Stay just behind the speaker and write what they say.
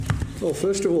Well,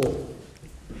 first of all,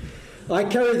 I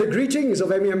carry the greetings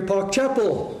of Amiens Park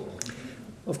Chapel.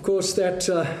 Of course, that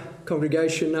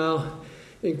congregation now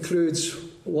includes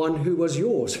one who was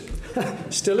yours,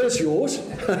 still is yours,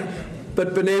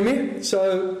 but Benemi.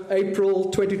 So April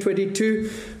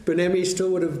 2022, Benemi still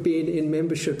would have been in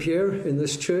membership here in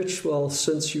this church. Well,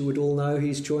 since you would all know,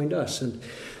 he's joined us, and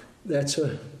that's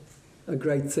a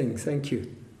great thing. Thank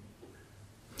you.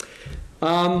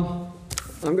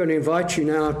 I'm going to invite you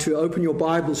now to open your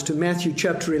Bibles to Matthew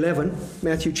chapter 11.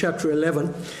 Matthew chapter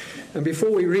 11. And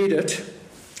before we read it,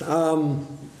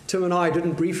 Tim and I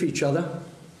didn't brief each other.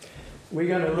 We're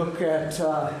going to look at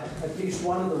least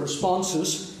one of the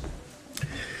responses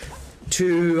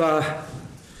to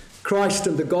Christ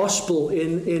and the gospel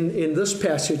in this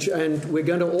passage. And we're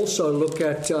going to also look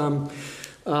at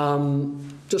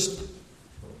just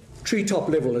treetop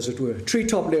level, as it were.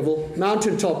 Treetop level,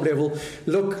 mountaintop level.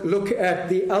 Look at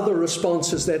the other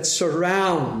responses that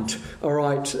surround, all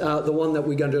right, the one that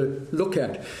we're going to look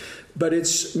at. But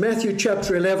it's Matthew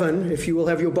chapter 11, if you will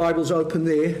have your Bibles open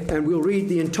there, and we'll read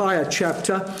the entire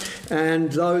chapter.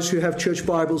 And those who have church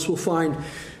Bibles will find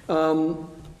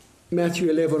Matthew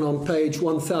 11 on page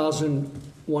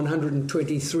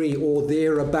 1123 or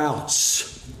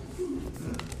thereabouts.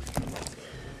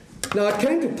 Now it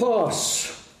came to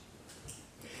pass,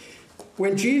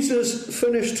 when Jesus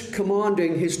finished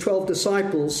commanding his 12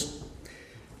 disciples,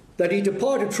 that he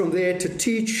departed from there to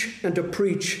teach and to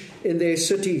preach in their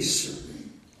cities.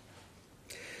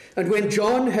 And when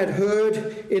John had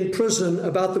heard in prison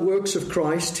about the works of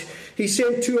Christ, he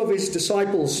sent 2 of his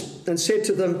disciples and said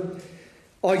to them,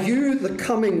 "Are you the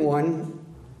coming one,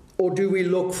 or do we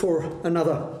look for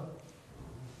another?"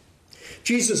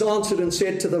 Jesus answered and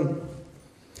said to them,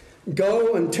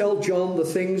 "Go and tell John the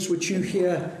things which you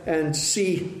hear and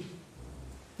see.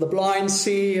 The blind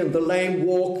see and the lame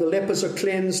walk, the lepers are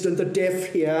cleansed and the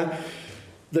deaf hear.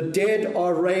 The dead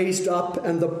are raised up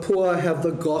and the poor have the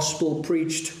gospel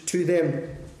preached to them.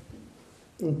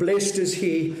 And blessed is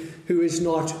he who is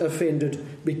not offended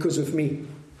because of me."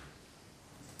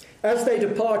 As they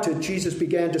departed, Jesus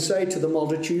began to say to the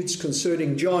multitudes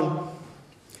concerning John,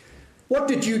 "What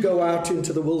did you go out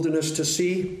into the wilderness to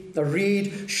see? A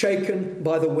reed shaken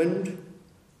by the wind?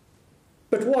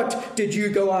 But what did you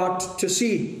go out to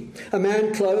see? A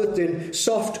man clothed in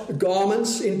soft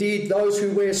garments? Indeed, those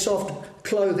who wear soft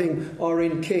clothing are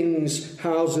in kings'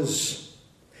 houses.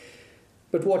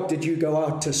 But what did you go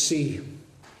out to see?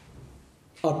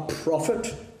 A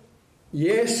prophet?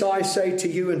 Yes, I say to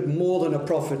you, and more than a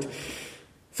prophet.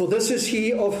 For this is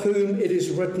he of whom it is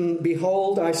written,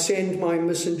 'Behold, I send my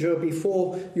messenger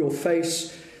before your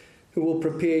face, who will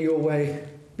prepare your way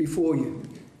before you.'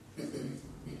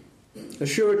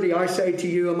 Assuredly, I say to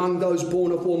you, among those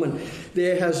born of woman,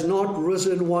 there has not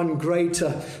risen one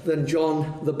greater than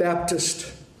John the Baptist.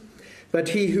 But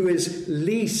he who is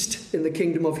least in the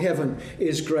kingdom of heaven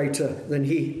is greater than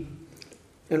he.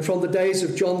 And from the days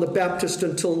of John the Baptist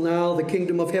until now, the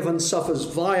kingdom of heaven suffers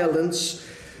violence,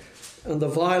 and the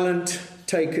violent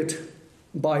take it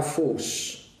by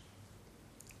force.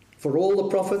 For all the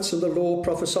prophets and the law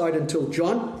prophesied until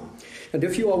John, and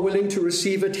if you are willing to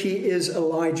receive it, he is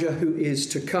Elijah who is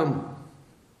to come.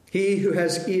 He who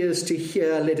has ears to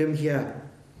hear, let him hear.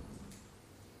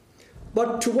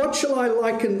 But to what shall I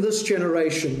liken this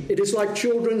generation? It is like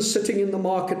children sitting in the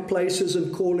marketplaces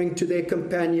and calling to their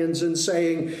companions and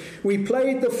saying, 'We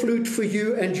played the flute for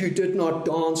you and you did not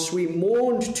dance. We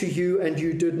mourned to you and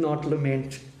you did not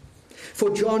lament.' For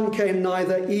John came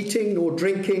neither eating nor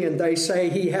drinking, and they say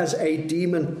he has a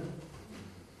demon.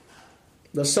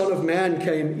 The Son of Man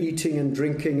came eating and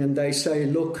drinking, and they say,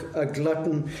 'Look, a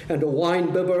glutton and a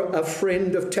winebibber, a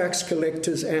friend of tax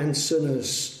collectors and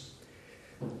sinners.'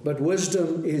 But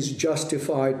wisdom is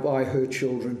justified by her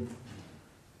children."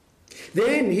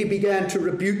 Then he began to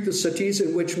rebuke the cities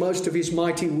in which most of his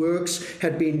mighty works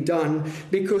had been done,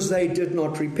 because they did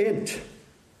not repent.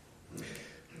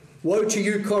 "Woe to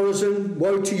you, Chorazin!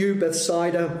 Woe to you,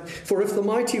 Bethsaida! For if the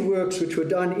mighty works which were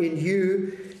done in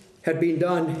you had been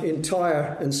done in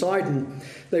Tyre and Sidon,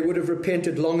 they would have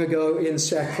repented long ago in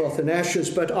sackcloth and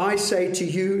ashes. But I say to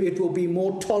you, it will be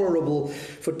more tolerable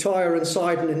for Tyre and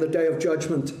Sidon in the day of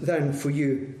judgment than for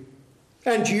you.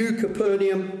 And you,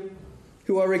 Capernaum,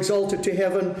 who are exalted to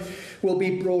heaven, will be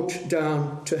brought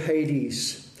down to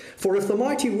Hades. For if the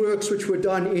mighty works which were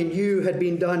done in you had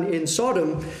been done in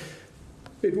Sodom,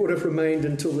 it would have remained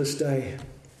until this day.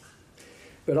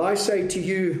 But I say to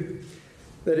you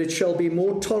that it shall be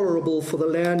more tolerable for the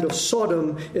land of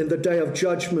Sodom in the day of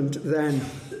judgment than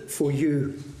for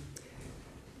you."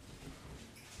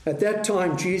 At that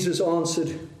time Jesus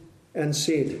answered and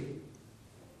said,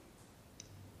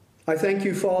 I thank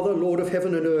you, Father, Lord of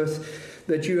heaven and earth,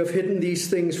 that you have hidden these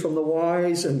things from the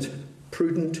wise and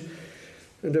prudent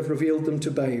and have revealed them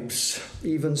to babes.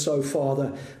 Even so,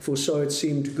 Father, for so it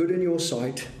seemed good in your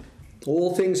sight.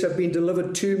 All things have been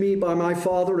delivered to me by my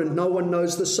Father, and no one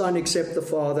knows the Son except the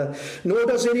Father, nor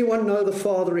does anyone know the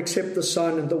Father except the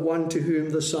Son and the one to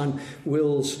whom the Son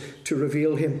wills to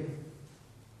reveal him.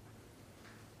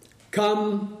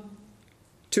 Come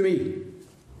to me,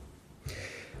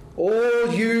 all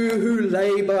you who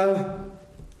labour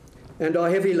and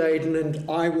are heavy laden, and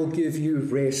I will give you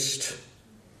rest.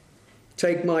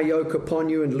 Take my yoke upon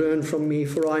you and learn from me,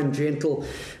 for I am gentle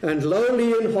and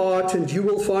lowly in heart, and you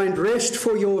will find rest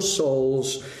for your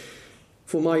souls.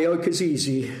 For my yoke is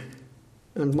easy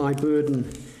and my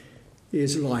burden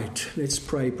is light. Let's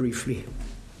pray briefly.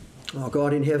 Our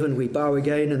God in heaven, we bow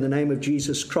again in the name of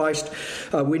Jesus Christ.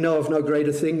 We know of no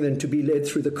greater thing than to be led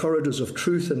through the corridors of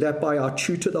truth, and that by our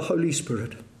tutor, the Holy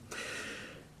Spirit.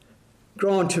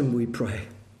 Grant him, we pray.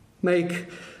 Make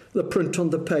the print on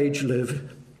the page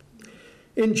live.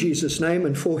 In Jesus' name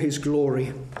and for his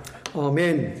glory.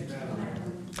 Amen.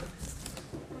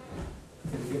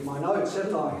 Get my notes,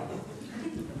 haven't I?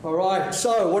 All right,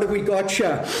 so what have we got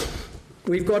here?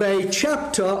 We've got a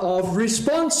chapter of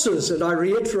responses, and I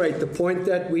reiterate the point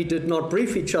that we did not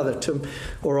brief each other, Tim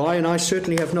or I, and I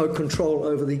certainly have no control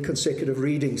over the consecutive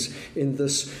readings in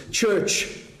this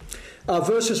church.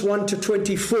 Verses 1 to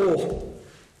 24.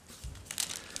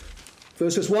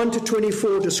 Verses 1 to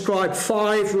 24 describe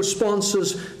 5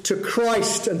 responses to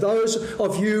Christ. And those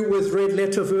of you with red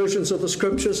letter versions of the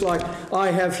scriptures like I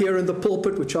have here in the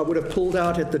pulpit, which I would have pulled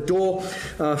out at the door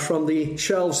from the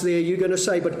shelves there, you're going to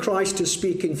say, but Christ is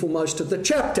speaking for most of the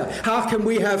chapter. How can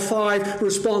we have 5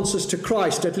 responses to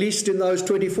Christ, at least in those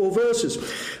 24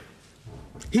 verses?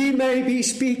 He may be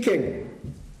speaking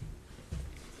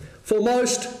for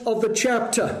most of the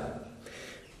chapter,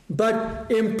 but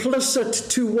implicit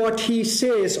to what he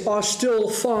says are still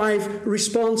 5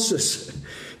 responses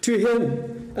to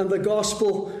him and the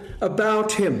gospel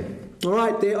about him. All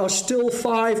right, there are still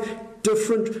 5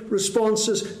 different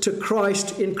responses to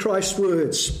Christ in Christ's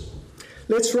words.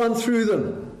 Let's run through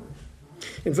them.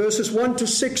 In verses 1 to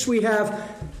 6, we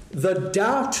have the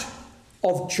doubt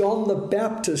of John the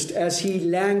Baptist as he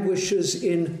languishes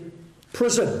in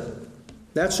prison.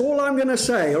 That's all I'm going to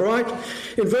say, all right?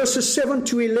 In verses 7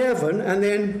 to 11, and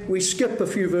then we skip a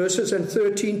few verses, and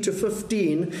 13 to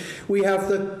 15, we have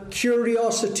the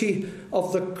curiosity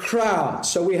of the crowd.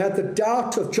 So we had the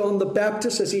doubt of John the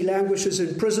Baptist as he languishes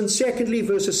in prison. Secondly,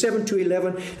 verses 7 to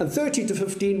 11 and 13 to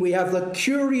 15, we have the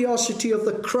curiosity of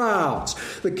the crowds.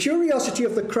 The curiosity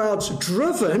of the crowds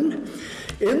driven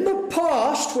in the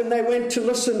past when they went to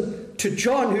listen to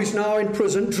John, who's now in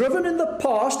prison, driven in the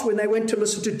past when they went to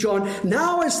listen to John.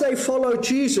 Now as they follow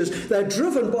Jesus, they're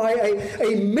driven by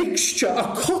a mixture,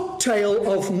 a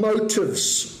cocktail of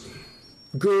motives,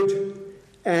 good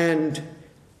and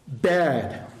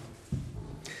bad.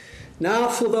 Now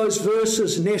for those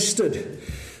verses nested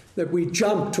that we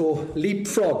jumped or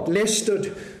leapfrogged,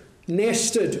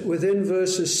 nested within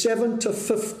verses 7 to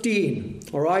 15.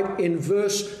 All right, in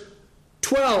verse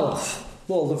 12,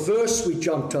 well, the verse we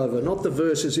jumped over, not the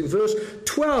verses. In verse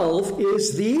 12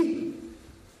 is the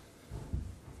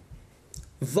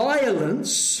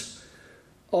violence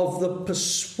of the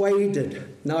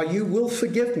persuaded. Now, you will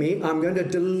forgive me. I'm going to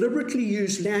deliberately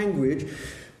use language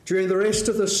during the rest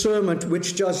of the sermon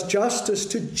which does justice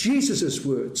to Jesus'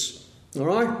 words. All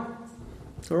right?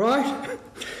 All right?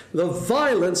 The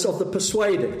violence of the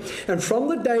persuaded. And from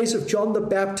the days of John the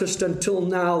Baptist until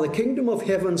now, the kingdom of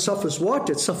heaven suffers what?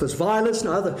 It suffers violence.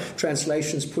 Now, other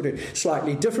translations put it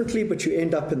slightly differently, but you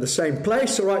end up in the same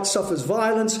place. All right, suffers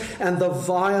violence, and the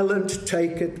violent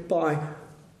take it by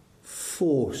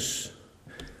force.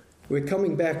 We're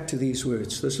coming back to these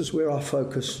words. This is where our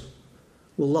focus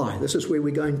will lie. This is where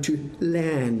we're going to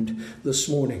land this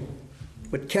morning.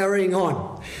 But carrying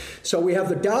on. So we have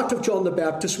the doubt of John the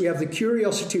Baptist. We have the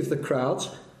curiosity of the crowds.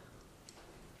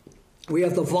 We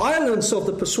have the violence of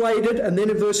the persuaded. And then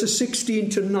in verses 16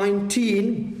 to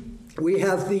 19, we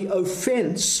have the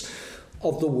offense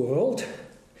of the world.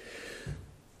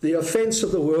 The offense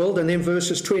of the world. And then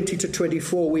verses 20 to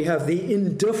 24, we have the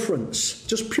indifference,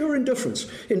 just pure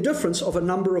indifference. Indifference of a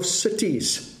number of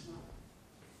cities.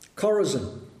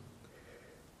 Chorazin,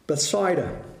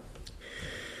 Bethsaida,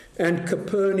 and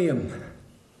Capernaum.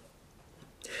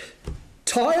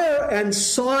 Tyre and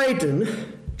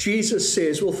Sidon, Jesus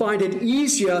says, will find it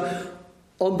easier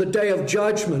on the day of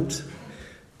judgment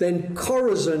than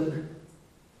Chorazin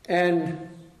and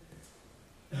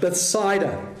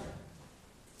Bethsaida.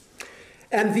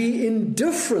 And the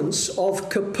indifference of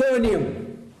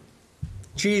Capernaum.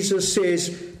 Jesus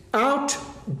says,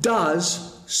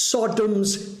 outdoes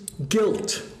Sodom's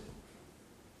guilt.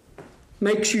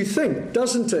 Makes you think,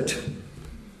 doesn't it?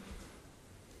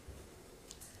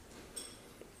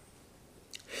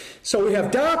 So we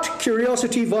have doubt,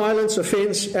 curiosity, violence,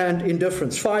 offense, and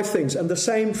indifference. 5 things. And the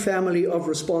same family of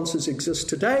responses exists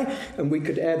today. And we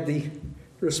could add the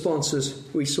responses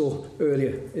we saw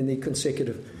earlier in the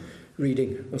consecutive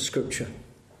reading of Scripture.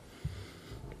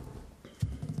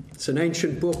 It's an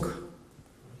ancient book,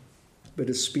 but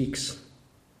it speaks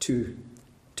to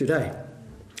today.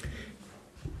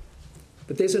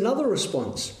 But there's another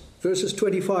response. Verses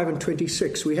 25 and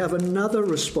 26. We have another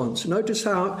response. Notice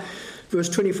how verse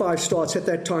 25 starts. At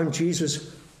that time,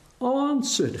 Jesus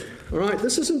answered. All right,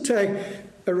 this isn't a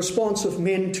response of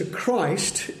men to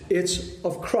Christ. It's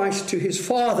of Christ to his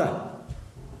Father.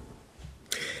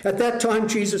 At that time,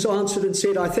 Jesus answered and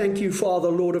said, I thank you, Father,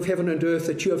 Lord of heaven and earth,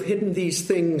 that you have hidden these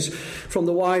things from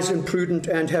the wise and prudent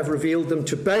and have revealed them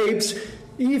to babes.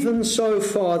 Even so,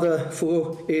 Father,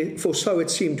 for so it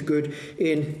seemed good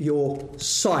in your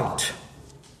sight.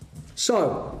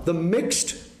 So, the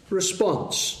mixed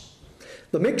response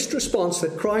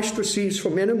that Christ receives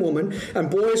from men and women and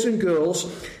boys and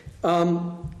girls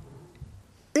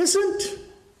isn't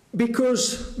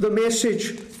because the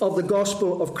message of the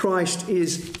gospel of Christ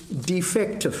is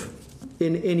defective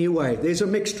in any way. There's a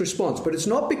mixed response, but it's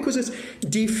not because it's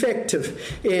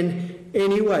defective in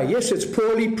any way. Yes, it's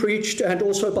poorly preached and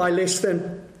also by less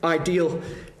than ideal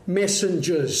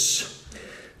messengers.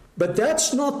 But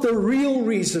that's not the real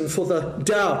reason for the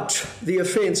doubt, the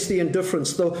offense, the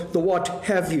indifference, the what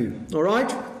have you. All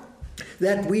right?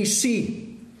 That we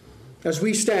see as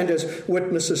we stand as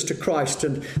witnesses to Christ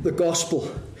and the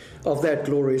gospel of that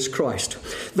glorious Christ.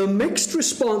 The mixed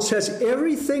response has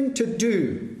everything to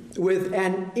do with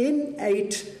an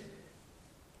innate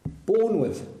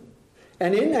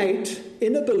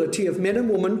inability of men and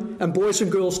women and boys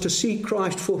and girls to see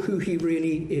Christ for who he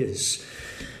really is.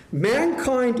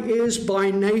 Mankind is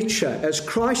by nature, as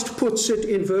Christ puts it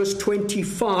in verse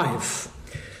 25,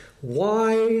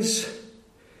 wise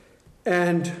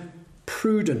and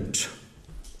prudent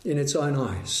in its own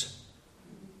eyes.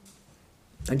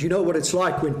 And you know what it's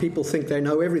like when people think they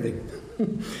know everything.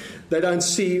 They don't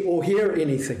see or hear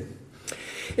anything.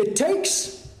 It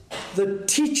takes the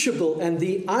teachable and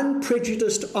the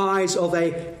unprejudiced eyes of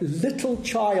a little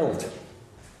child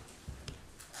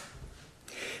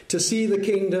to see the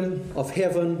kingdom of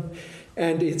heaven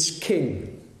and its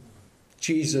King,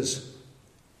 Jesus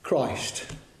Christ.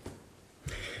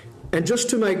 And just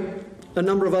to make a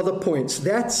number of other points,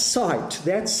 that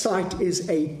sight is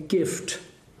a gift.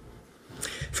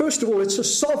 First of all, it's a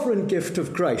sovereign gift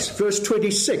of grace. Verse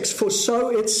 26, for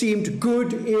so it seemed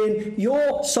good in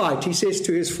your sight, he says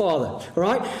to his Father. All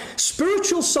right?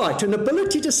 Spiritual sight, an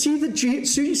ability to see the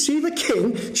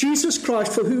King, Jesus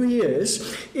Christ, for who he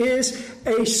is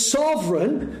a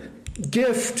sovereign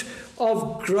gift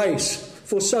of grace.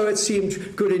 For so it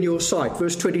seemed good in your sight.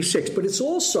 Verse 26, but it's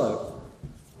also,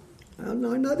 I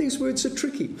know these words are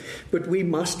tricky, but we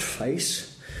must face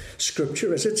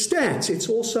Scripture as it stands. It's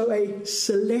also a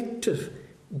selective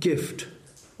gift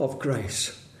of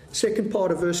grace. Second part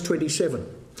of verse 27.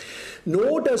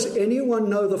 Nor does anyone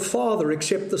know the Father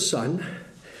except the Son,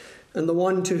 and the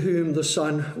one to whom the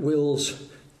Son wills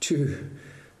to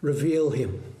reveal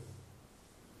him.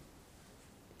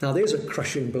 Now there's a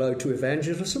crushing blow to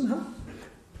evangelism, huh?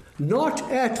 Not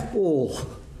at all.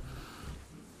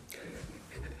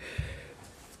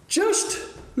 Just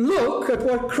look at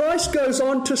what Christ goes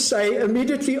on to say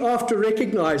immediately after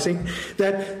recognizing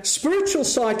that spiritual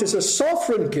sight is a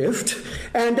sovereign gift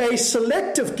and a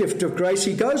selective gift of grace.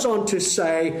 He goes on to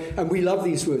say, and we love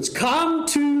these words, come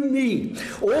to me,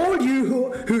 all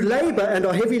you who labor and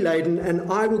are heavy laden,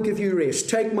 and I will give you rest.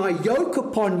 Take my yoke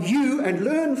upon you and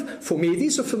learn for me.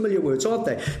 These are familiar words, aren't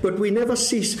they? But we never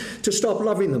cease to stop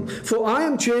loving them. For I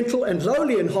am gentle and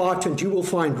lowly in heart, and you will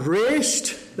find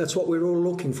rest. That's what we're all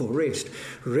looking for, rest.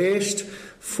 Rest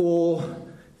for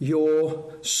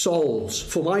your souls.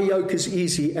 For my yoke is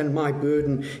easy and my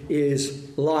burden is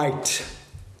light.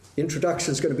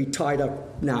 Introduction is going to be tied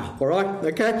up now, all right?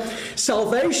 Okay?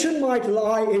 Salvation might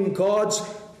lie in God's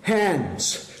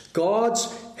hands.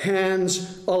 God's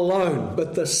hands alone.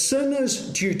 But the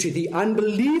sinner's duty, the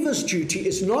unbeliever's duty,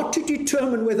 is not to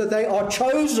determine whether they are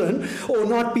chosen or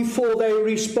not before they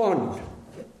respond.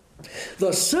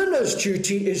 The sinner's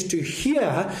duty is to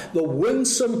hear the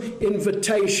winsome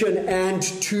invitation and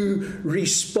to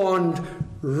respond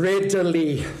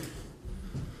readily.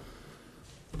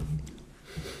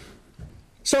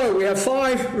 So we have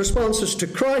 5 responses to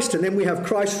Christ, and then we have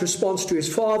Christ's response to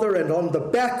his Father, and on the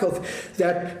back of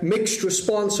that mixed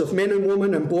response of men and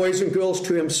women and boys and girls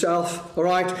to himself, all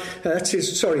right,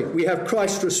 we have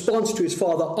Christ's response to his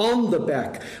Father on the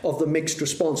back of the mixed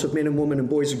response of men and women and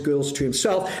boys and girls to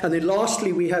himself. And then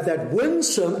lastly, we have that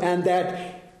winsome and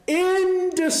that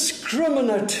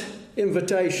indiscriminate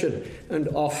invitation and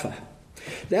offer.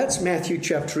 That's Matthew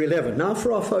chapter 11. Now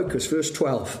for our focus, verse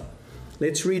 12.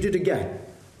 Let's read it again.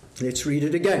 Let's read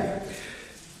it again.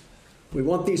 We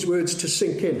want these words to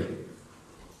sink in,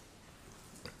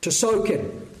 to soak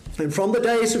in. And from the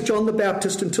days of John the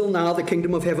Baptist until now, the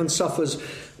kingdom of heaven suffers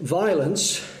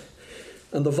violence,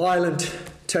 and the violent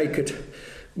take it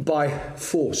by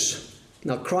force.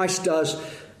 Now, Christ does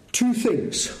 2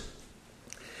 things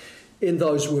in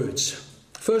those words.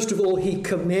 First of all, he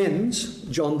commends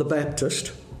John the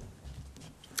Baptist.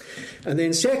 And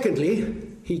then secondly,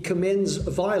 he commends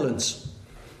violence.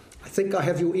 I think I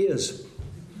have your ears.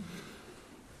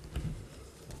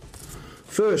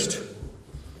 First,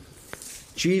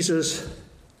 Jesus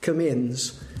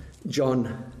commends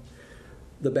John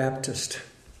the Baptist,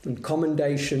 and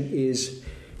commendation is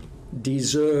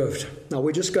deserved. Now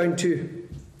we're just going to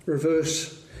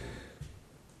reverse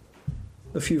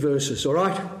a few verses, all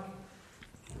right?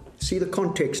 See the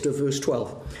context of verse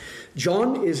 12.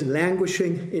 John is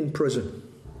languishing in prison.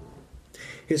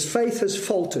 His faith has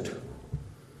faltered.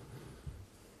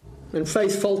 And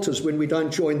faith falters when we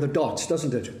don't join the dots,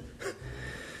 doesn't it?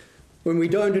 When we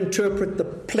don't interpret the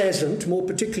pleasant, more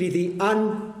particularly the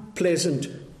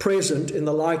unpleasant present in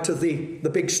the light of the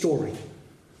big story.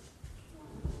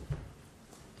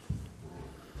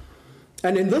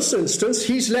 And in this instance,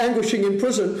 he's languishing in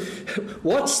prison.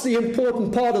 What's the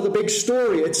important part of the big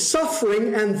story? It's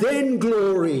suffering and then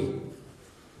glory.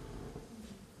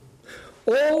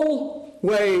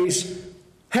 Always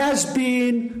has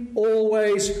been,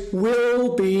 always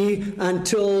will be,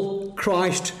 until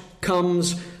Christ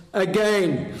comes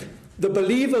again. The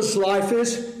believer's life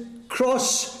is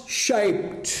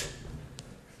cross-shaped.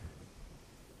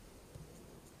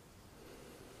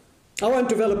 I won't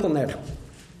develop on that.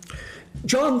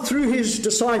 John, through his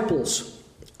disciples,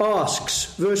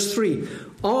 asks, verse 3,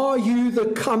 "Are you the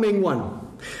coming one,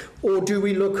 or do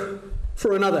we look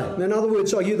for another?" In other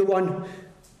words, are you the one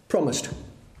promised?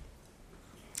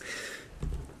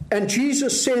 And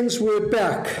Jesus sends word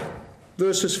back,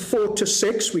 verses 4 to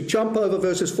 6. We jump over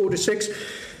verses 4 to 6.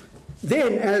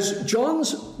 Then, as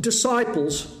John's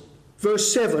disciples,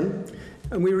 verse 7,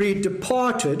 and we read,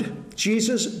 departed,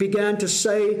 Jesus began to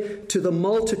say to the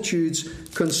multitudes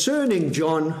concerning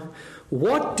John,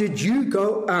 "What did you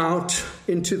go out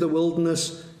into the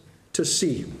wilderness to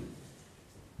see?"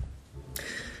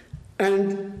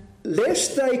 And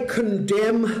lest they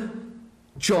condemn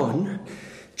John,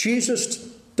 Jesus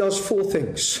does 4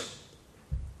 things.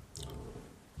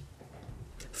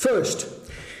 First,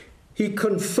 he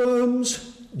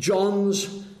confirms John's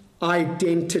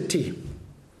identity.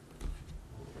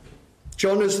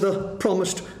 John is the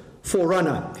promised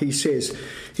forerunner, he says.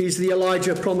 He's the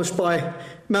Elijah promised by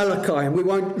Malachi, and we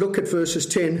won't look at verses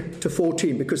 10 to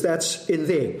 14 because that's in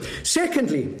there.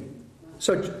 Secondly,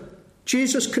 so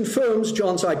Jesus confirms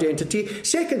John's identity.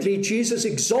 Secondly, Jesus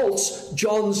exalts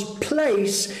John's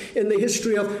place in the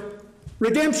history of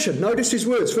redemption. Notice his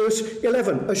words, verse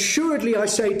 11. "Assuredly I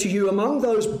say to you, among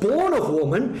those born of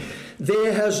woman,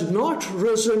 there has not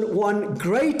risen one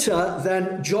greater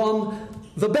than John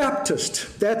the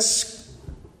Baptist." That's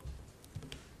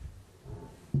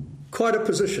quite a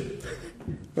position.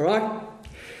 All right?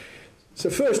 So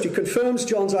first, he confirms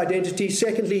John's identity.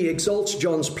 Secondly, he exalts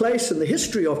John's place in the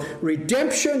history of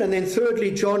redemption. And then thirdly,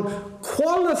 John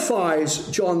qualifies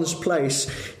John's place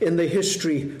in the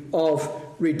history of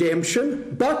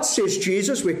redemption. But, says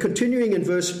Jesus, we're continuing in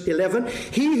verse 11,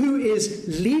 "He who is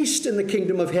least in the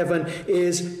kingdom of heaven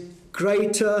is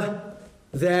greater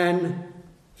than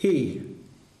he."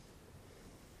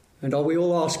 And are we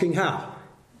all asking how?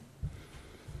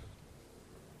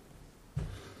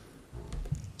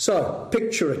 So,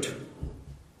 picture it.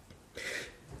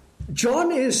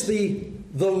 John is the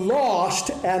last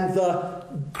and the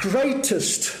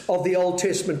greatest of the Old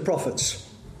Testament prophets.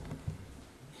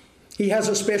 He has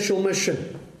a special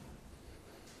mission.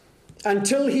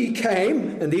 Until he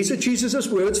came, and these are Jesus'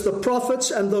 words, the prophets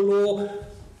and the law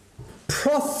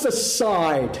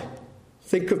prophesied.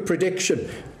 Think of prediction.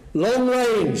 Long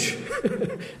range.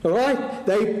 All right?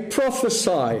 They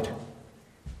prophesied.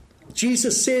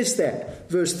 Jesus says that,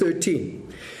 verse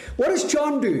 13. What does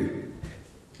John do?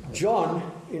 John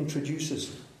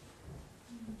introduces.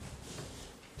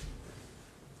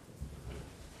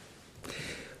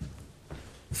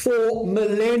 For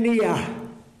millennia,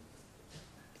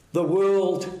 the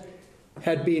world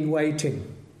had been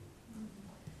waiting.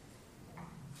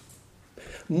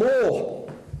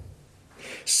 More,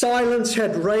 silence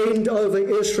had reigned over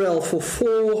Israel for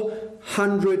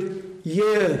 400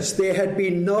 years. There had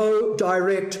been no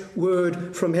direct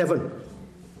word from heaven.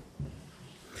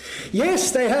 Yes,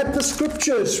 they had the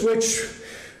scriptures, which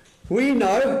we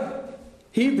know.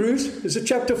 Hebrews, is it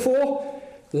chapter 4?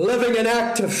 Living and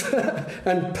active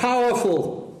and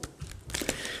powerful.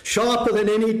 Sharper than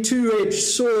any two-edged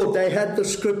sword, they had the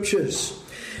scriptures.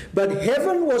 But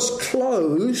heaven was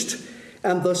closed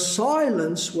and the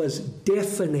silence was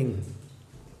deafening.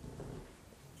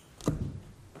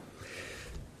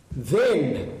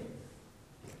 Then,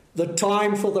 the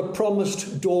time for the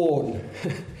promised dawn,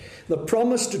 the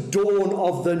promised dawn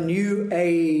of the new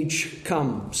age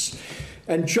comes.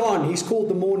 And John, he's called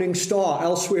the morning star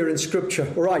elsewhere in Scripture.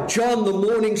 All right, John, the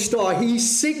morning star, he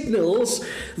signals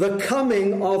the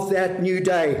coming of that new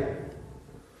day.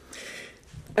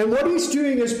 And what he's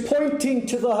doing is pointing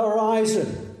to the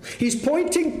horizon. He's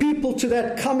pointing people to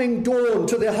that coming dawn,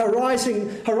 to the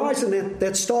horizon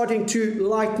that's starting to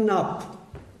lighten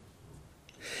up.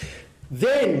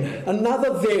 Then,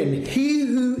 another then, he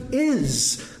who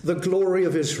is the glory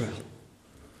of Israel,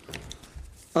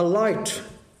 a light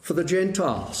for the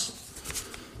Gentiles,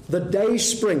 the day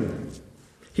spring,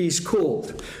 he's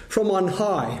called, from on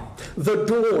high, the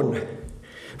dawn,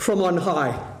 from on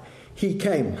high, he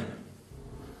came.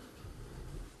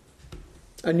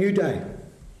 A new day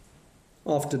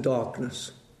after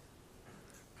darkness.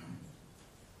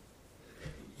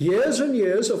 Years and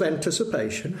years of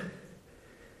anticipation,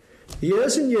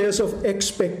 years and years of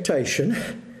expectation,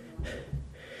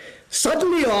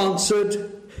 suddenly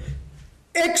answered,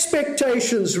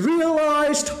 expectations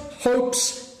realized,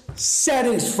 hopes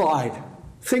satisfied.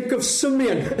 Think of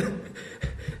Simeon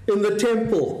in the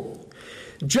temple,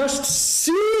 just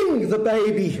seeing the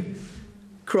baby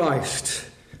Christ.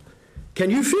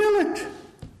 Can you feel it?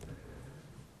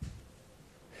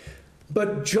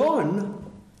 But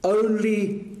John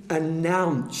only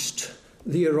announced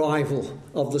the arrival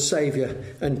of the Savior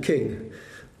and King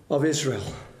of Israel.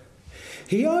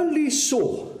 He only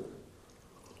saw,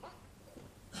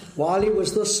 while he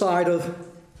was this side of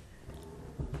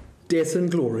death and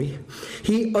glory,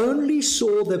 he only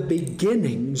saw the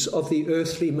beginnings of the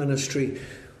earthly ministry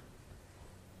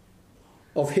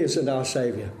of his and our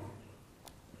Savior.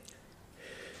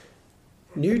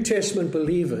 New Testament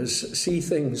believers see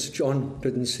things John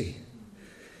didn't see.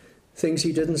 Things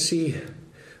he didn't see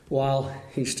while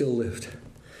he still lived.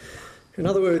 In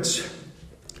other words,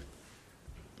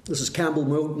 this is Campbell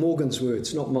Morgan's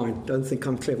words, not mine. Don't think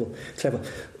I'm clever.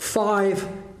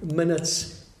 5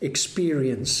 minutes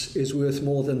experience is worth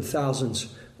more than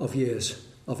thousands of years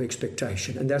of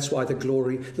expectation. And that's why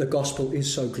the gospel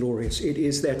is so glorious. It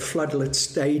is that floodlit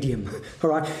stadium, all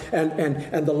right?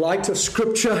 And the light of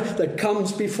Scripture that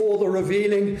comes before the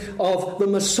revealing of the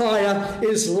Messiah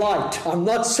is light. I'm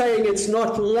not saying it's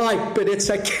not light, but it's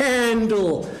a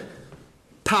candle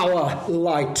power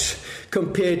light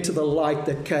compared to the light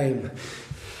that came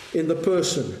in the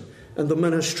person and the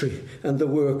ministry and the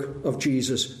work of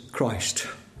Jesus Christ.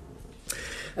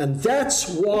 And that's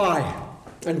why,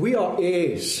 and we are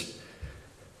heirs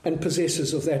and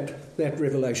possessors of that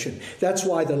revelation. That's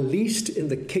why the least in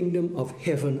the kingdom of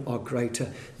heaven are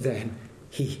greater than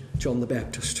he, John the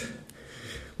Baptist.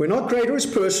 We're not greater as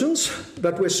persons,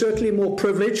 but we're certainly more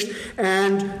privileged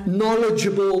and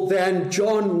knowledgeable than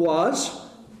John was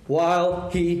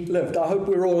while he lived. I hope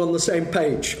we're all on the same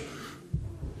page.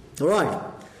 All right.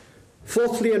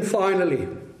 Fourthly and finally,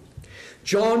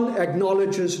 Jesus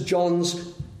acknowledges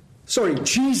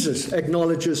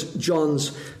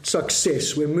John's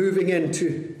success. We're moving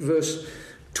into verse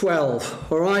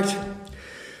 12. All right?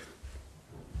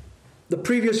 The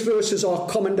previous verses are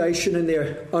commendation in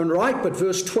their own right, but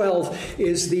verse 12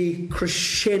 is the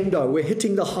crescendo. We're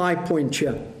hitting the high point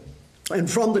here. And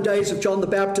from the days of John the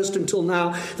Baptist until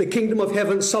now, the kingdom of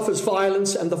heaven suffers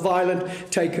violence, and the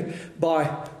violent take it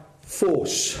by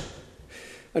force.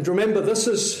 And remember, this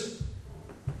is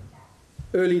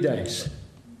early days.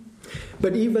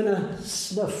 But even a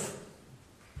sniff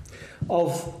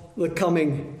of the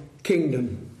coming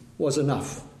kingdom was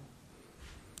enough.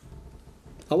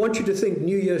 I want you to think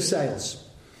New Year sales.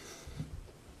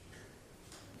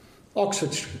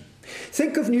 Oxford Street.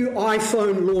 Think of new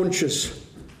iPhone launches.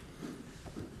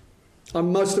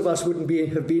 Most of us wouldn't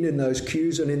have been in those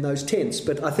queues and in those tents,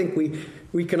 but I think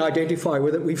we can identify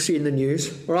with it. We've seen the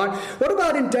news. All right. What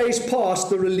about in days past,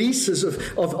 the releases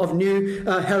of new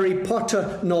Harry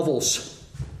Potter novels?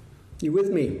 You with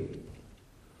me?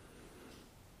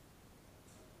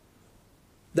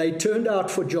 They turned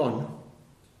out for John.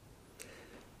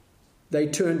 They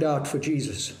turned out for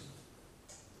Jesus.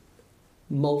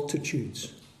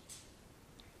 Multitudes.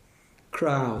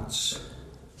 Crowds.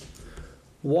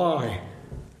 Why?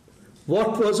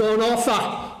 What was on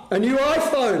offer? A new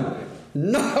iPhone?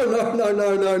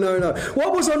 No.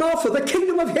 What was on offer? The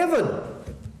kingdom of heaven.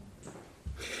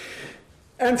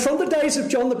 And from the days of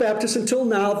John the Baptist until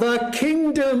now, the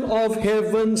kingdom of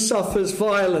heaven suffers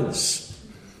violence.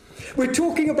 We're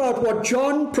talking about what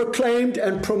John proclaimed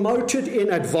and promoted in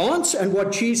advance, and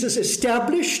what Jesus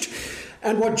established,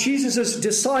 and what Jesus'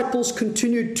 disciples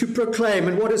continued to proclaim.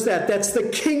 And what is that? That's the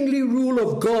kingly rule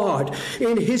of God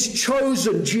in his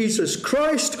chosen Jesus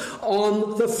Christ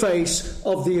on the face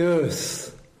of the earth.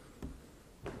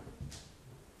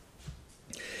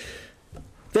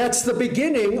 That's the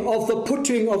beginning of the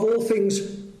putting of all things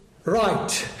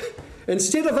right.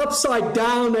 Instead of upside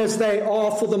down as they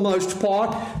are for the most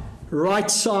part,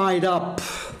 right side up.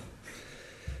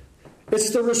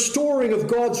 It's the restoring of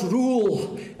God's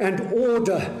rule and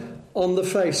order on the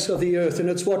face of the earth, and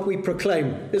it's what we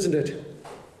proclaim, isn't it?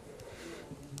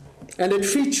 And it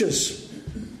features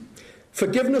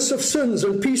forgiveness of sins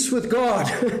and peace with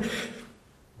God.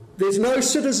 There's no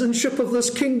citizenship of this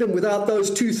kingdom without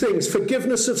those two things,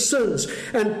 forgiveness of sins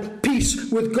and peace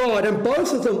with God, and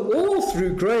both of them all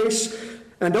through grace,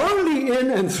 and only in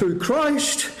and through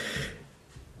Christ,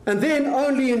 and then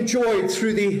only enjoyed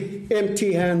through the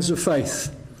empty hands of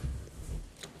faith.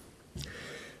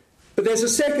 But there's a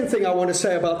second thing I want to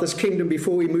say about this kingdom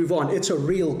before we move on. It's a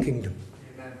real kingdom.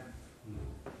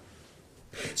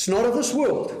 It's not of this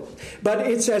world, but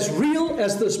it's as real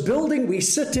as this building we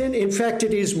sit in. In fact,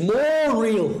 it is more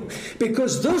real,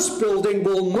 because this building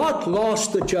will not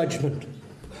last the judgment.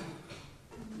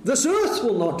 This earth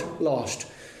will not last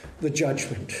the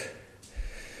judgment.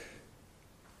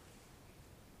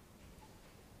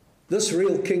 This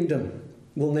real kingdom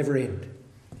will never end.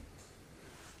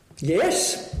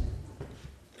 Yes,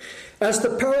 as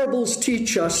the parables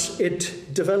teach us,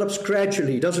 it develops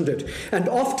gradually, doesn't it? And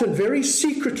often very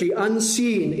secretly,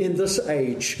 unseen in this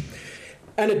age.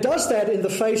 And it does that in the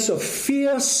face of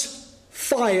fierce,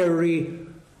 fiery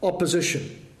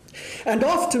opposition. And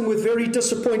often with very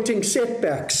disappointing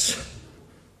setbacks,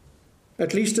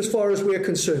 at least as far as we're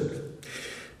concerned.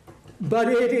 But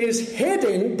it is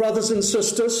heading, brothers and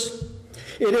sisters,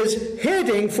 it is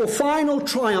heading for final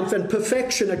triumph and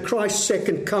perfection at Christ's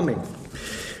second coming.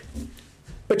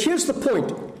 But here's the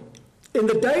point. In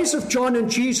the days of John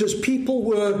and Jesus, people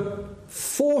were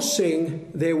forcing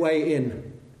their way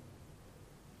in.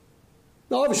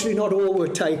 Now, obviously not all were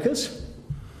takers.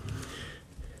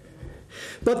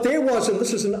 But there was, and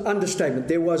this is an understatement,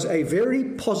 there was a very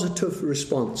positive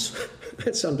response.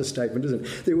 That's understatement, isn't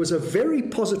it? There was a very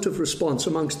positive response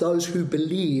amongst those who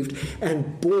believed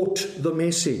and bought the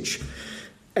message.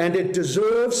 And it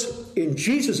deserves, in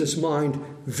Jesus' mind,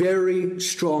 very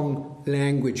strong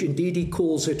language. Indeed, he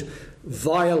calls it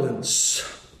violence.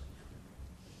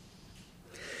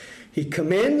 He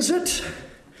commends it,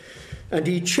 and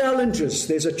he challenges.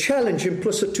 There's a challenge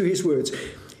implicit to his words.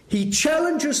 He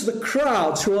challenges the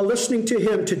crowds who are listening to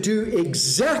him to do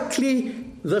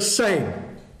exactly the same.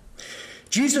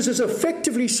 Jesus is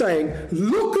effectively saying,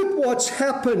 look at what's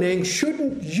happening.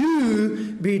 Shouldn't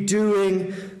you be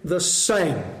doing the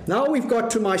same? Now we've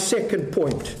got to my second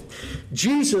point.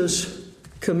 Jesus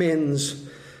commends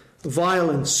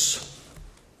violence.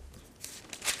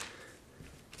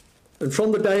 And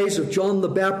from the days of John the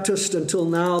Baptist until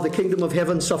now, the kingdom of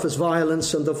heaven suffers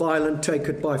violence, and the violent take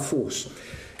it by force.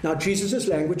 Now, Jesus'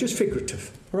 language is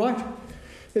figurative, all right?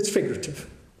 It's figurative.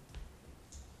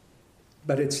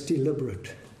 But it's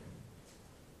deliberate.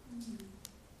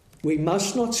 We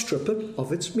must not strip it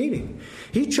of its meaning.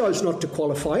 He chose not to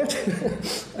qualify it,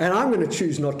 and I'm going to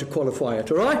choose not to qualify it,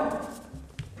 all right?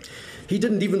 He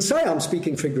didn't even say I'm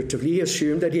speaking figuratively. He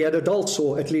assumed that he had adults,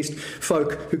 or at least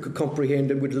folk who could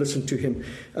comprehend and would listen to him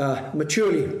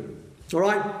maturely, all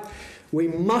right? We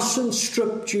mustn't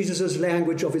strip Jesus'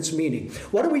 language of its meaning.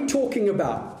 What are we talking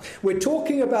about? We're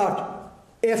talking about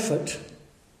effort,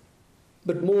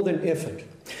 but more than effort.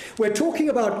 We're talking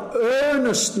about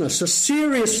earnestness, a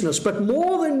seriousness, but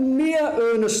more than mere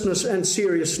earnestness and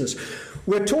seriousness.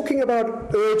 We're talking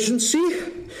about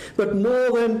urgency, but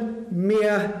more than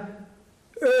mere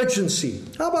urgency.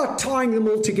 How about tying them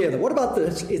all together? What about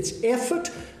this? It's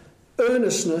effort,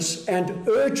 earnestness, and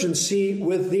urgency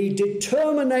with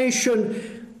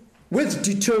determination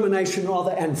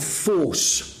and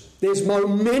force. There's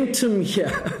momentum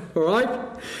here, all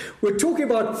right? We're talking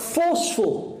about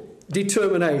forceful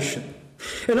determination.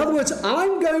 In other words,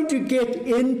 I'm going to get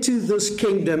into this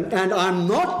kingdom and I'm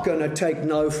not going to take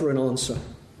no for an answer.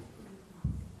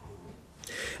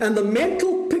 And the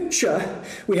mental picture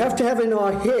we have to have in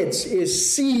our heads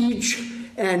is siege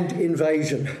and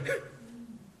invasion.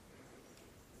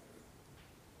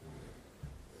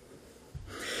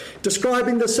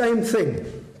 Describing the same thing,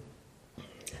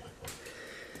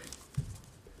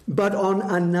 but on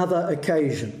another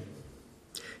occasion.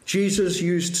 Jesus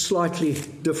used slightly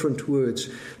different words.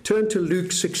 Turn to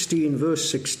Luke 16, verse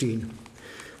 16.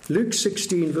 Luke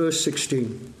 16, verse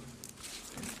 16.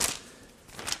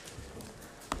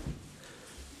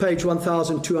 Page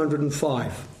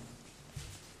 1205.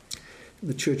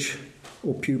 The church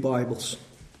or pew Bibles.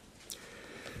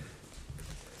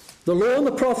 The law and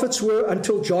the prophets were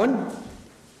until John.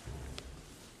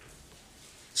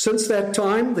 Since that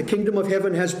time, the kingdom of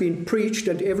heaven has been preached,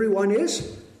 and everyone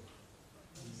is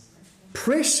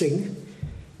pressing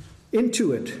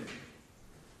into it.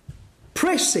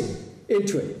 Pressing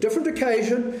into it. Different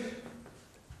occasion,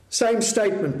 same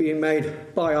statement being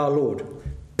made by our Lord.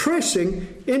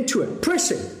 Pressing into it.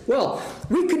 Pressing. Well,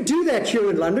 we can do that here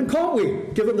in London, can't we?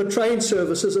 Given the train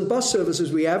services and bus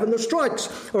services we have and the strikes.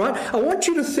 All right? I want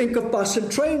you to think of bus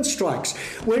and train strikes.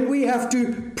 When we have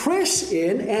to press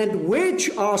in and wedge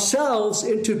ourselves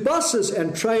into buses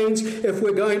and trains if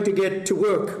we're going to get to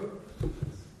work.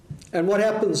 And what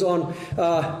happens on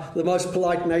the most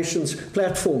polite nations'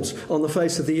 platforms on the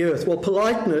face of the earth? Well,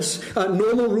 politeness,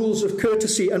 normal rules of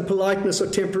courtesy and politeness are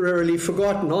temporarily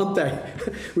forgotten, aren't they?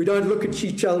 We don't look at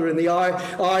each other in the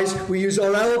eyes. We use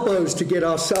our elbows to get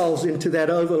ourselves into that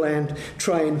overland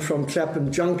train from Clapham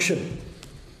Junction.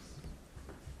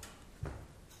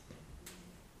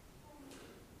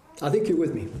 I think you're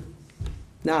with me.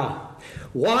 Now,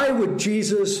 why would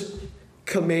Jesus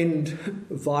commend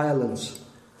violence?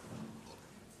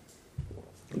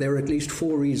 There are at least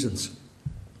 4 reasons.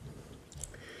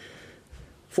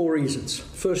 4 reasons.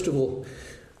 First of all,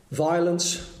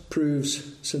 violence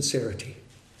proves sincerity.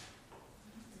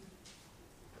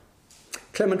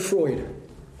 Clement Freud.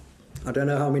 I don't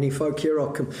know how many folk here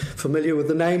are familiar with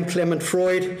the name Clement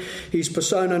Freud. He's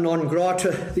persona non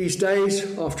grata these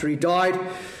days after he died.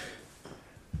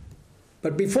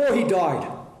 But before he died,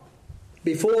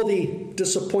 before the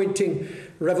disappointing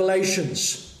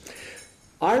revelations,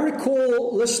 I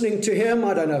recall listening to him.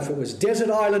 I don't know if it was Desert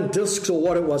Island Discs or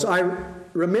what it was. I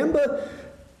remember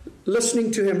listening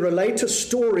to him relate a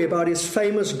story about his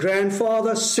famous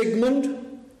grandfather,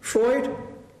 Sigmund Freud.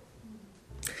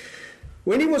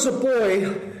 When he was a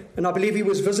boy, and I believe he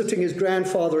was visiting his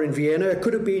grandfather in Vienna, it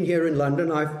could have been here in London,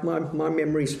 my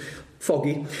memory's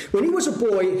foggy. When he was a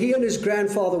boy, he and his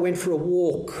grandfather went for a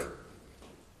walk,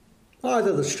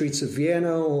 either the streets of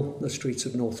Vienna or the streets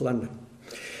of North London.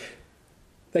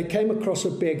 They came across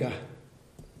a beggar.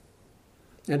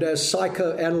 And as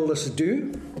psychoanalysts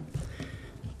do,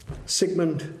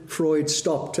 Sigmund Freud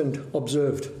stopped and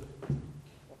observed.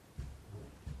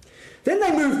 Then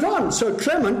they moved on. So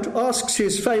Clement asks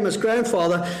his famous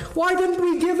grandfather, "Why didn't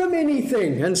we give him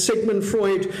anything?" And Sigmund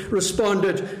Freud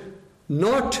responded,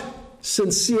 "Not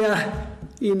sincere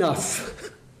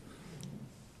enough."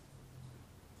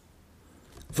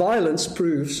 Violence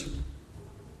proves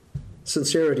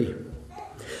sincerity.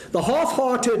 The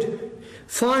half-hearted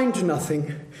find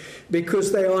nothing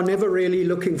because they are never really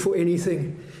looking for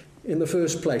anything in the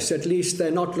first place. At least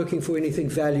they're not looking for anything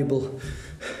valuable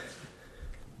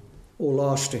or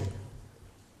lasting.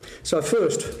 So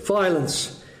first,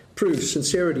 violence proves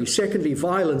sincerity. Secondly,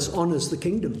 violence honors the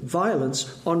kingdom. Violence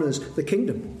honors the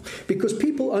kingdom because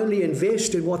people only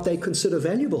invest in what they consider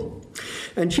valuable.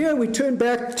 And here we turn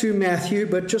back to Matthew,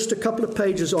 but just a couple of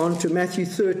pages on to Matthew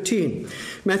 13.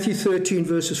 Matthew 13,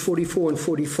 verses 44 and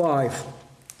 45.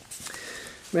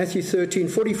 Matthew 13,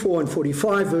 44 and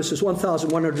 45, verses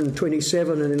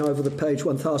 1127, and then over the page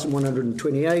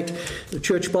 1128, the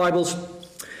church Bibles.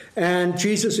 And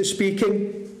Jesus is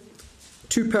speaking,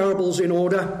 2 parables in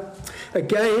order.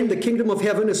 Again, the kingdom of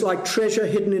heaven is like treasure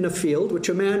hidden in a field, which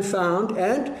a man found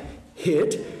and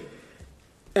hid.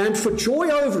 And for joy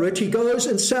over it, he goes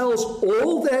and sells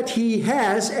all that he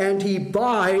has and he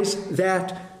buys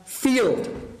that field.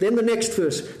 Then the next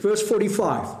verse, verse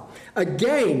 45.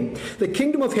 Again, the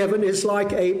kingdom of heaven is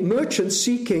like a merchant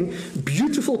seeking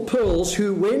beautiful pearls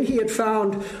who, when he had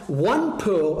found one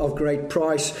pearl of great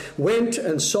price, went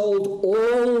and sold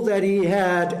all that he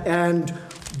had and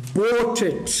bought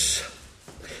it.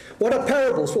 What are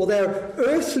parables? Well, they're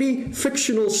earthly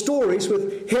fictional stories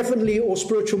with heavenly or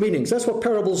spiritual meanings. That's what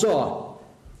parables are.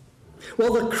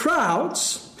 Well, the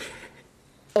crowds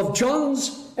of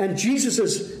John's and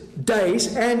Jesus's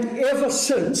days and ever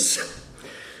since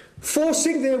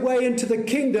forcing their way into the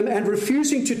kingdom and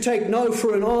refusing to take no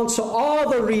for an answer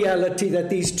are the reality that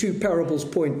these two parables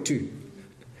point to.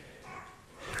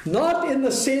 Not in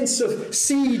the sense of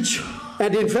siege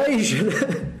and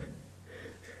invasion,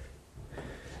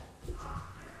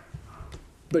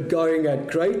 but going at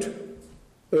great,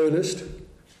 earnest,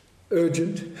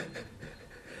 urgent.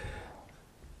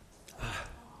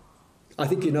 I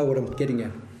think you know what I'm getting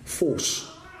at. Force.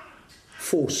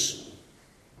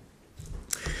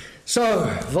 So,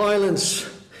 violence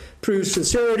proves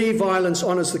sincerity, violence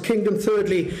honors the kingdom.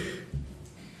 Thirdly,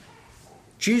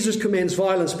 Jesus commends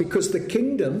violence because the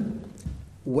kingdom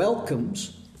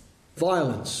welcomes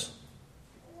violence.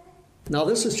 Now,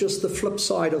 this is just the flip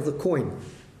side of the coin.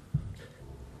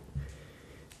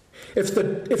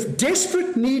 If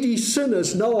desperate, needy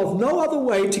sinners know of no other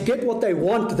way to get what they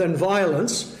want than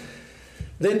violence,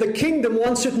 then the kingdom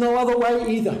wants it no other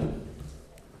way either.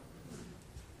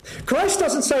 Christ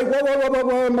doesn't say,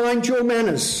 whoa, mind your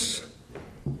manners.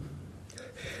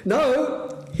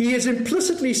 No, he is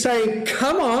implicitly saying,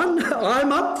 come on,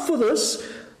 I'm up for this.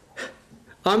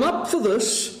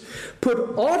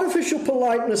 Put artificial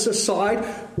politeness aside,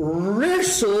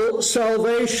 wrestle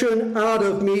salvation out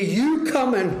of me. You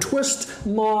come and twist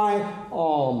my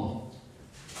arm.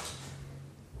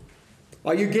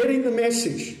 Are you getting the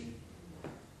message?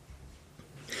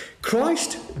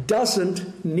 Christ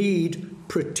doesn't need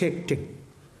protecting.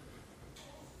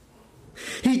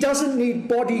 He doesn't need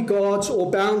bodyguards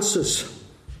or bouncers.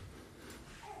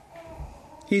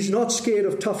 He's not scared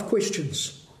of tough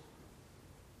questions.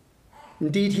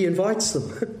 Indeed, he invites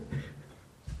them.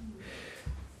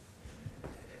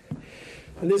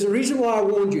 And there's a reason why I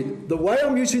warned you. The way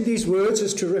I'm using these words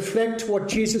is to reflect what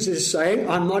Jesus is saying.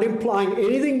 I'm not implying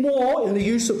anything more in the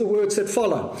use of the words that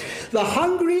follow. The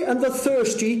hungry and the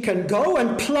thirsty can go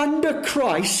and plunder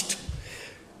Christ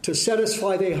to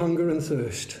satisfy their hunger and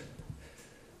thirst.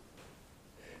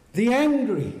 The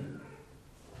angry,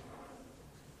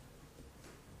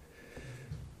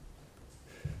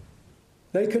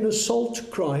 they can assault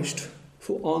Christ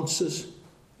for answers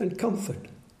and comfort.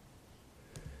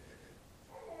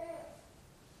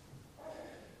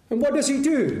 And what does he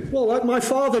do? Well, like my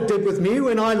father did with me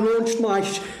when I launched my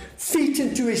feet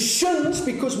into his shins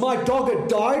because my dog had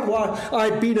died while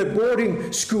I'd been at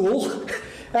boarding school.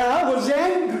 And I was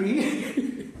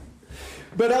angry.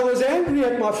 But I was angry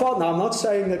at my father. Now, I'm not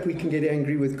saying that we can get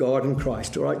angry with God and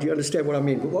Christ, all right? Do you understand what I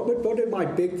mean? But what did my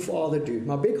big father do?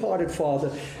 My big-hearted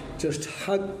father just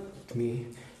hugged me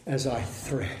as I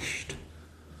thrashed.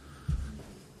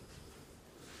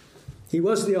 He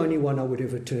was the only one I would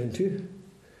ever turn to.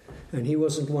 And he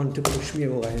wasn't one to push me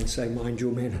away and say, mind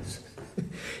your manners.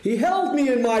 He held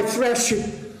me in my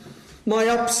thrashing, my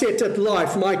upset at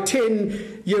life, my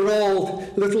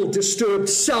 10-year-old little disturbed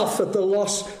self at the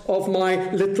loss of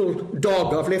my little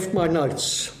dog. I've left my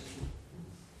notes.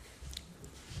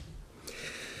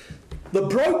 The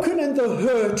broken and the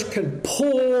hurt can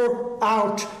pour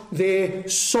out their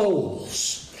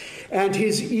souls, and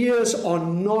his ears are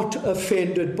not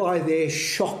offended by their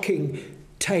shocking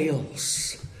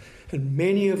tales. And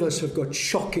many of us have got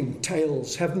shocking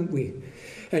tales, haven't we?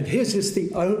 And his is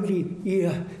the only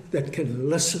ear that can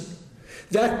listen,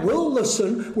 that will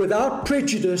listen without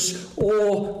prejudice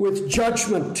or with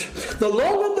judgment. The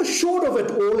long and the short of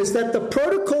it all is that the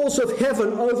protocols of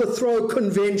heaven overthrow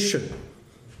convention.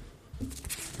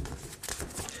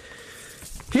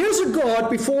 Here's a God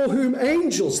before whom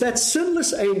angels, that's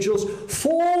sinless angels,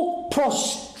 fall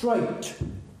prostrate.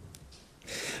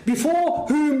 Before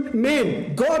whom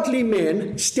men, godly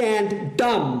men, stand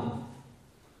dumb.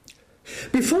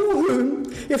 Before whom,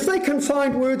 if they can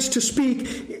find words to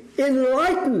speak,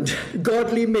 enlightened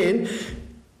godly men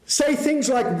say things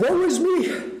like, woe is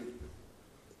me,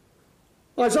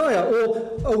 Isaiah,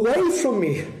 or away from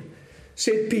me,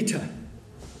 said Peter.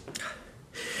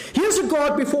 Here's a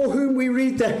God before whom we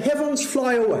read the heavens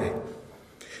fly away,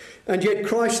 and yet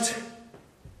Christ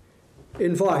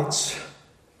invites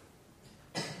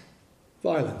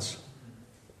violence.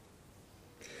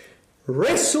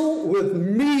 Wrestle with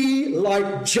me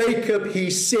like Jacob, he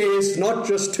says, not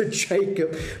just to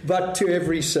Jacob, but to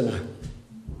every sinner.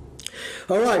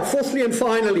 All right, fourthly and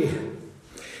finally,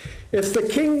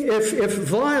 if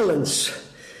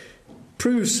violence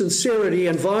proves sincerity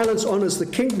and violence honors the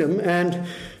kingdom, and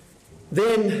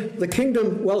then the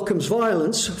kingdom welcomes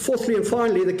violence, fourthly and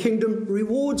finally, the kingdom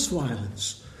rewards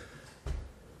violence.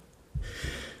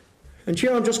 And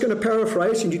here I'm just going to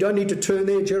paraphrase, and you don't need to turn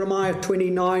there. Jeremiah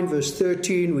 29, verse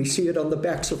 13. We see it on the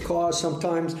backs of cars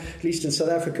sometimes. At least in South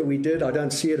Africa we did. I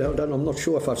don't see it. I'm not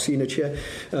sure if I've seen it here.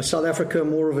 South Africa,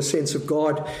 more of a sense of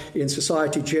God in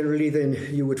society generally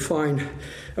than you would find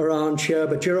around here.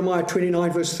 But Jeremiah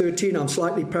 29, verse 13, I'm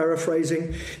slightly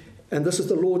paraphrasing. And this is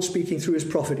the Lord speaking through his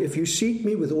prophet. If you seek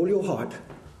me with all your heart,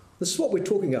 this is what we're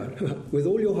talking about, with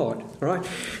all your heart, all right?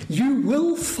 You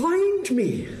will find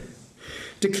me,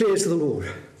 declares the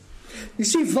Lord. You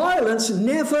see, violence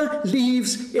never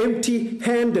leaves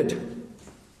empty-handed.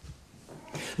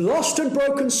 Lost and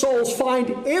broken souls find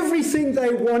everything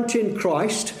they want in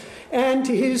Christ and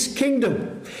his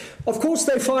kingdom. Of course,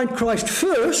 they find Christ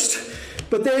first,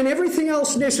 but then everything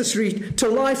else necessary to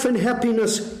life and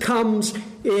happiness comes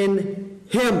in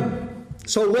him.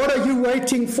 So what are you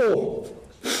waiting for?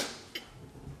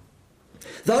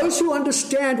 Those who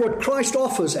understand what Christ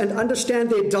offers and understand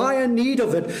their dire need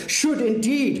of it should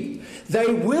indeed,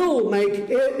 they will make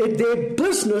it their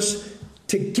business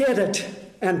to get it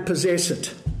and possess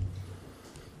it.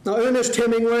 Now, Ernest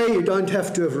Hemingway, you don't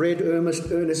have to have read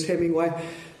Ernest Hemingway,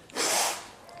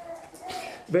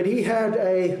 but he had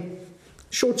a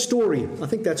short story. I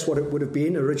think that's what it would have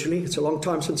been originally. It's a long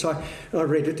time since I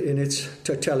read it in its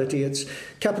totality. It's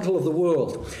Capital of the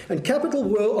World. And Capital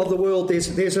of the World,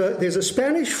 there's a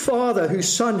Spanish father whose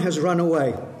son has run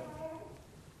away.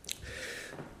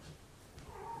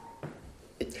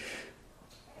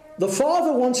 The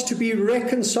father wants to be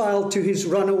reconciled to his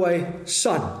runaway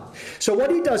son. So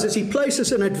what he does is he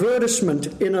places an advertisement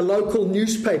in a local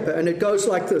newspaper, and it goes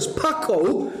like this: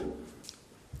 Paco,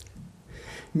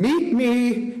 meet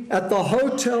me at the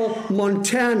Hotel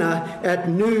Montana at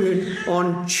noon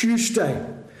on Tuesday.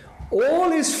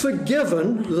 All is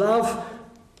forgiven. Love,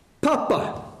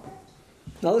 Papa.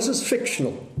 Now this is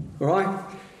fictional, all right?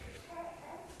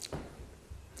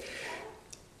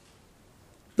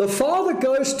 The father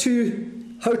goes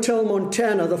to Hotel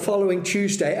Montana the following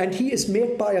Tuesday, and he is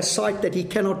met by a sight that he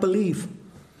cannot believe.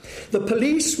 The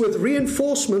police with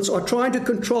reinforcements are trying to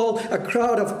control a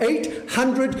crowd of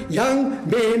 800 young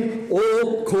men,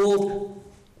 all called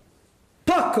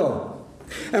Paco.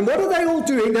 And what are they all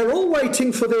doing? They're all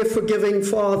waiting for their forgiving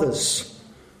fathers.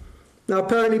 Now,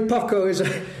 apparently Paco is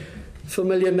a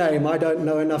familiar name. I don't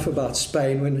know enough about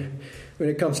Spain when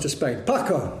it comes to Spain.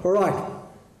 Paco, all right.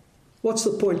 What's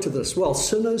the point of this? Well,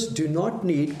 sinners do not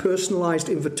need personalized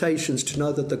invitations to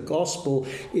know that the gospel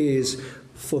is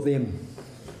for them.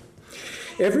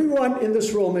 Everyone in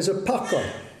this room is a Paco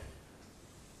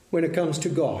when it comes to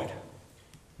God.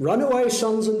 Runaway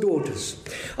sons and daughters.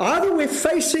 Either we're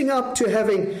facing up to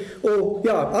having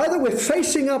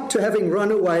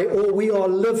run away, or we are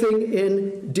living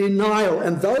in denial.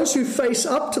 And those who face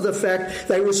up to the fact,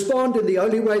 they respond in the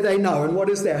only way they know. And what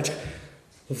is that?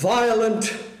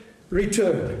 Violent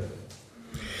return.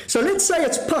 So let's say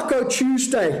it's Paco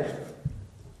Tuesday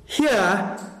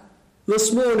here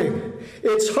this morning.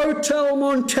 It's Hotel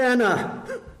Montana.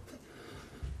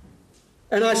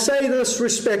 And I say this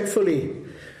respectfully.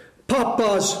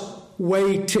 Papa's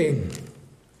waiting.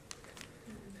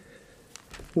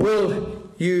 Will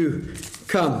you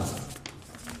come?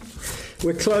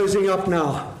 We're closing up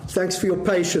now. Thanks for your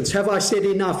patience. Have I said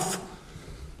enough?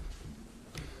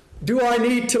 Do I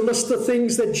need to list the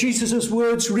things that Jesus'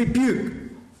 words rebuke?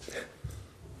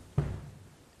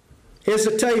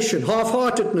 Hesitation,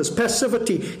 half-heartedness,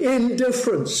 passivity,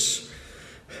 indifference.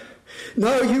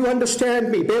 No, you understand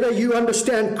me. Better you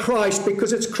understand Christ,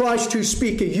 because it's Christ who's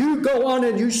speaking. You go on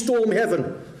and you storm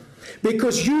heaven,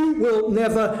 because you will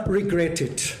never regret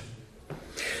it.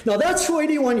 Now that's for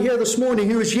anyone here this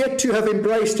morning who is yet to have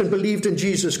embraced and believed in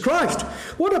Jesus Christ.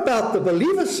 What about the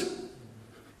believers?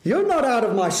 You're not out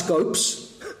of my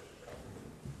scopes,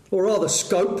 or rather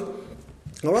scope,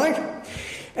 all right?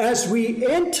 As we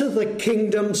enter the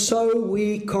kingdom, so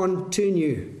we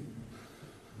continue.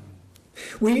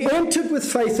 We entered with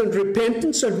faith and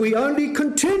repentance, and we only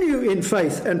continue in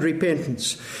faith and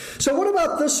repentance. So what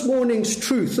about this morning's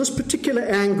truth, this particular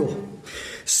angle?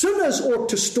 Sinners ought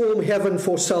to storm heaven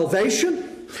for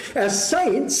salvation. As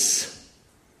saints,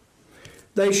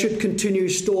 they should continue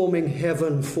storming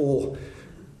heaven for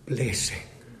blessing.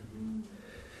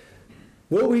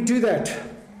 Will we do that?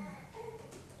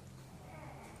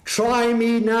 Try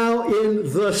me now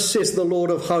in this, says the Lord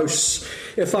of hosts,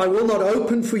 if I will not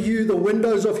open for you the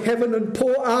windows of heaven and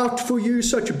pour out for you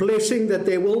such blessing that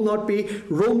there will not be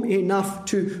room enough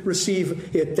to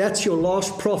receive it. That's your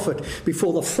last prophet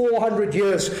before the 400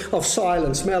 years of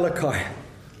silence, Malachi.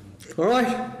 All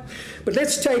right? But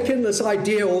let's take in this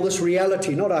idea or this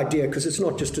reality, not idea because it's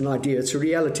not just an idea, it's a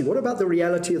reality. What about the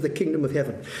reality of the kingdom of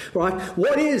heaven? Right?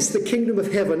 What is the kingdom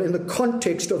of heaven in the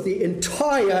context of the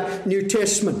entire New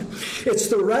Testament? It's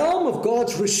the realm of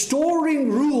God's restoring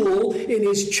rule in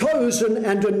his chosen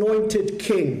and anointed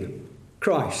King,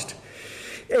 Christ.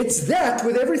 It's that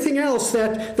with everything else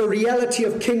that the reality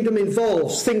of kingdom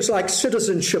involves. Things like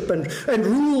citizenship and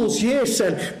rules, yes,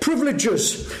 and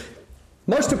privileges.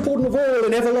 Most important of all,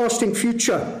 an everlasting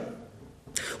future.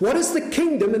 What is the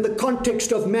kingdom in the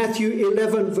context of Matthew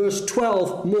 11, verse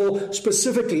 12, more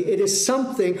specifically? It is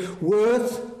something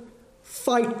worth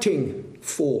fighting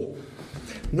for.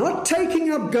 Not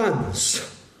taking up guns.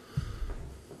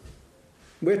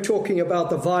 We're talking about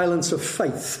the violence of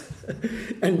faith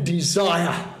and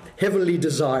desire, heavenly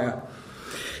desire.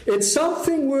 It's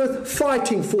something worth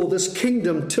fighting for, this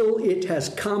kingdom, till it has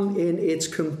come in its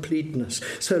completeness.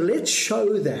 So let's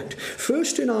show that,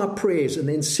 first in our prayers, and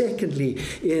then secondly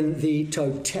in the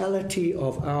totality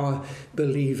of our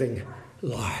believing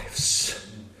lives.